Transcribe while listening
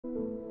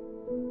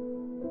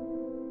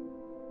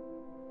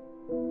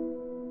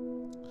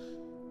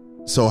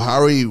so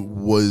Harry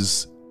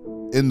was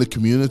in the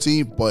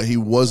community, but he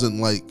wasn't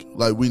like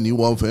we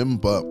knew of him,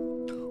 but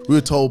we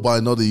were told by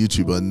another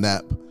YouTuber,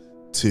 Nap,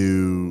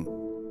 to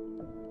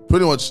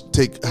pretty much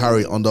take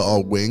Harry under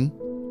our wing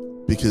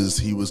because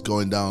he was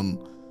going down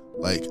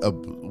like a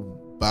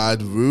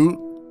bad route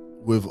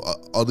with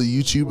other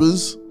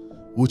YouTubers,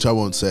 which I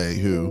won't say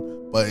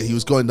who, but he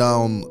was going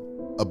down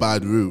a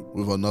bad route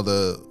with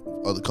other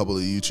couple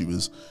of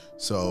YouTubers.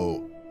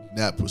 So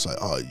Nap was like,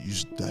 oh, you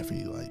should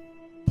definitely like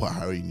put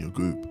Harry in your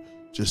group,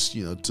 just,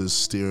 you know, to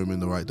steer him in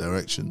the right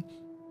direction.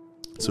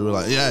 So we're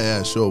like,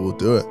 yeah, sure, we'll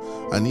do it.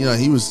 And you know,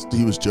 he was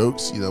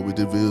jokes. You know, we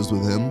did videos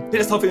with him.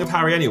 The whole thing of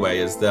Harry anyway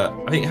is that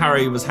I think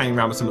Harry was hanging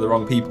around with some of the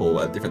wrong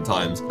people at different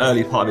times.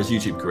 Early part of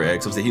his YouTube career,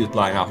 because obviously he was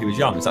blowing up. He was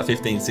young. He was like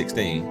 15,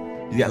 16.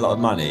 You get a lot of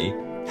money.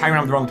 Hang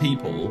around with the wrong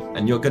people,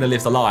 and you're going to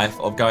live the life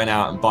of going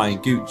out and buying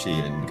Gucci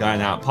and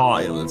going out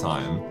partying all the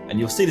time. And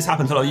you'll see this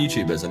happen to a lot of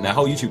YouTubers, and their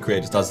whole YouTube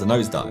career just does the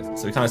nosedive.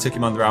 So we kind of took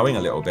him under our wing a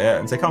little bit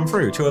and said, come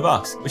through, two of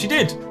us. Which he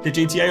did. Did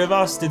GTA with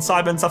us, did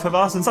Sidemen stuff with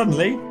us, and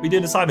suddenly we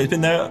did the Sidemen. He's been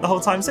there the whole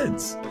time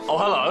since. Oh,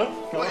 hello.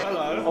 Wait,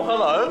 hello. Oh,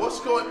 hello. What's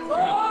going on?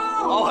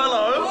 Oh,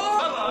 hello. Oh,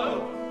 hello.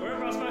 Where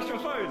have I smashed your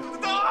phone?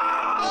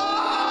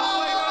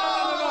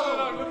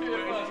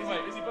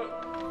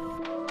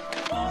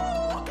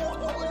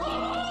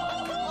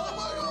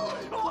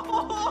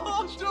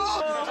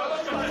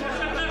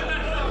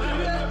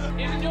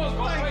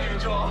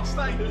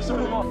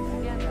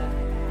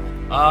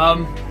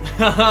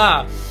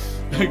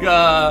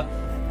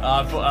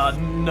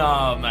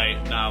 No,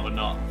 mate, no, we're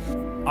not.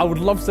 I would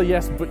love to say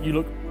yes, but you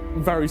look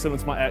very similar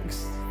to my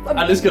ex.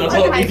 And it's gonna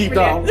hurt me deep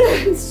down.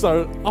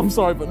 So, I'm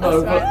sorry, but no.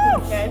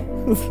 Okay.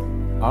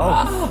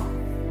 Oh.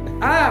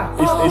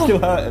 Ah! He's still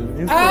hurting.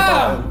 He's still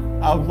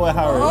hurting. Our boy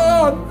Harry.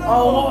 Oh, no.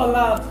 Oh, what a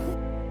lad.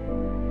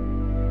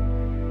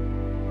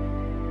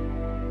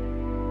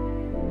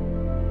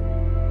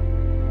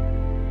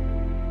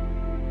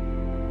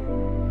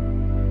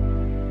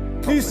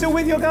 Are you still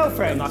with your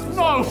girlfriend? No! I'm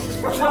not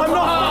fucking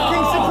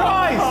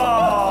surprised!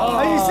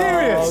 Are you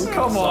serious? Oh,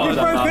 come on. You've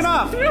broken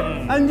up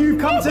and you've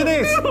come to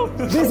this!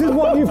 This is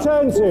what you've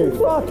turned to!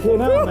 Fucking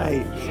hell,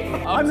 mate!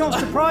 I'm not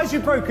surprised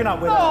you've broken up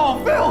with her!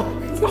 Oh, Phil!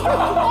 Look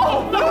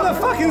at the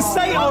fucking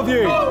state of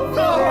you!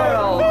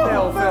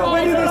 Phil!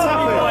 When did this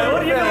happen?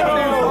 What are you doing?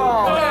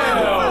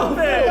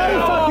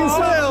 Don't fucking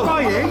start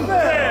crying!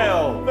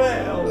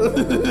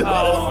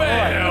 Oh,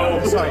 Phil!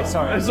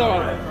 Sorry. It's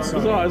alright.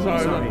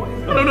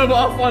 No, but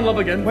I'll find love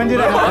again. When did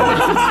it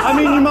happen? I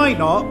mean, you might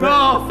not, but...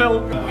 Oh,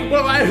 Phil.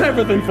 Well,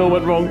 everything, Phil,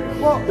 went wrong.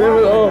 What?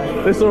 Oh,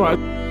 it's alright.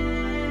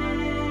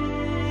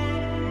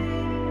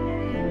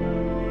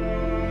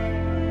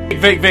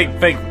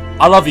 Vic.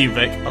 I love you,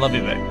 Vic. I love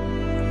you, Vic.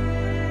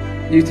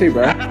 You too,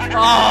 bro.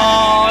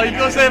 Oh, you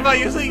gotta say it back.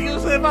 You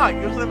gotta say it back.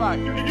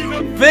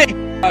 Vic,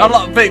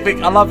 Vic.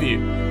 I love you.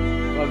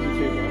 Love you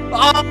too, bro.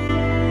 Oh.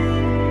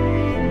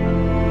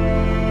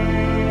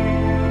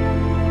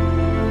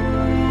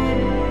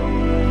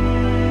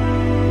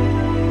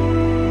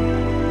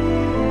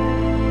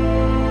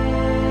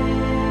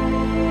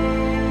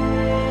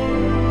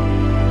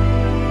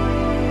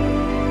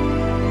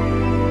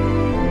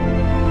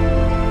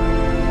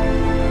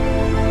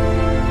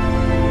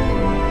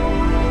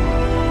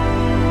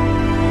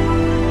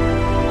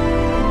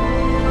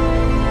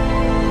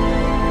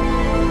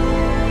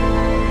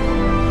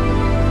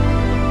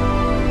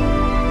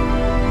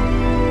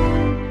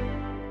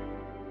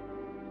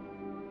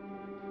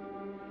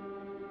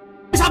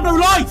 No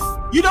life!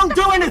 You don't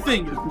do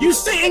anything! You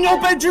sit in your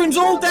bedrooms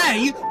all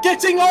day,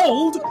 getting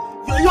old,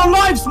 your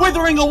life's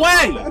withering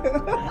away!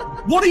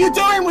 What are you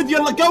doing with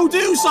your life? Go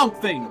do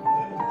something!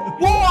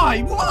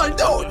 Why?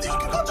 No, you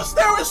can't just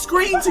stare at a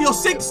screen till you're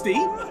 60!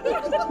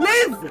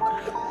 Live!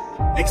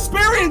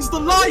 Experience the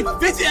life!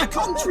 Visit a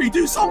country!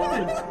 Do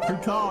something! You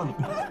can't.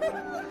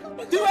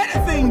 Do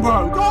anything,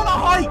 bro! Go on a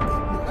hike!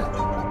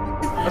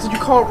 I said you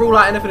can't rule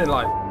out anything in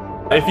life.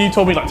 If you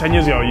told me like 10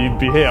 years ago you'd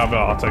be here, I'd be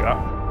like, I'll take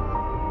that.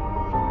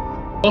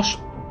 Josh,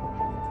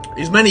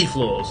 he's many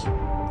flaws.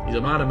 He's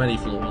a man of many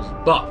flaws.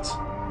 But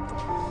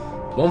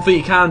one thing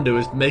he can do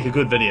is make a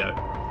good video.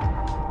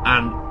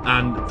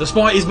 And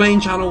despite his main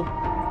channel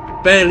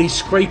barely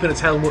scraping a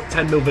 10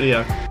 mil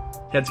video,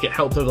 he had to get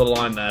helped over the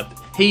line there.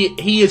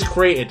 He has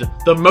created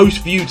the most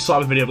viewed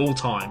Sidemen video of all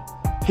time.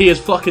 He has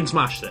fucking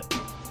smashed it.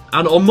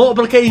 And on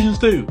multiple occasions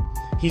too,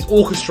 he's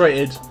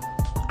orchestrated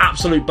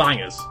absolute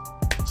bangers.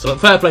 So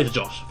fair play to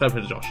Josh. Fair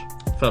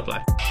play.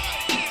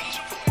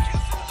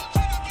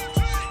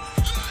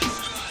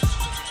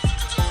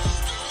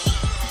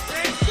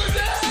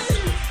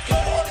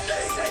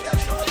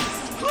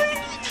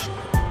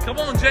 Come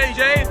on, JJ!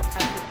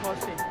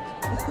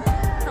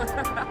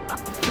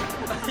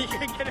 You're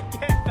gonna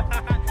get that!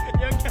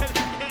 You're gonna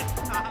get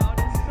that on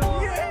his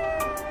story!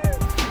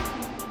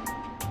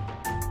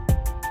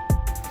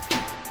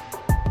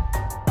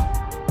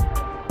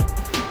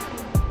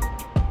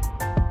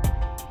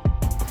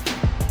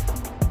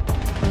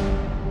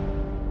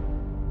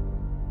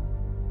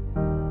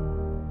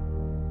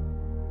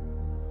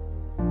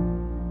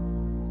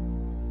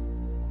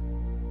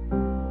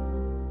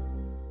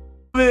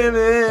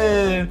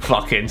 women.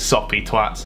 Fucking soppy twats.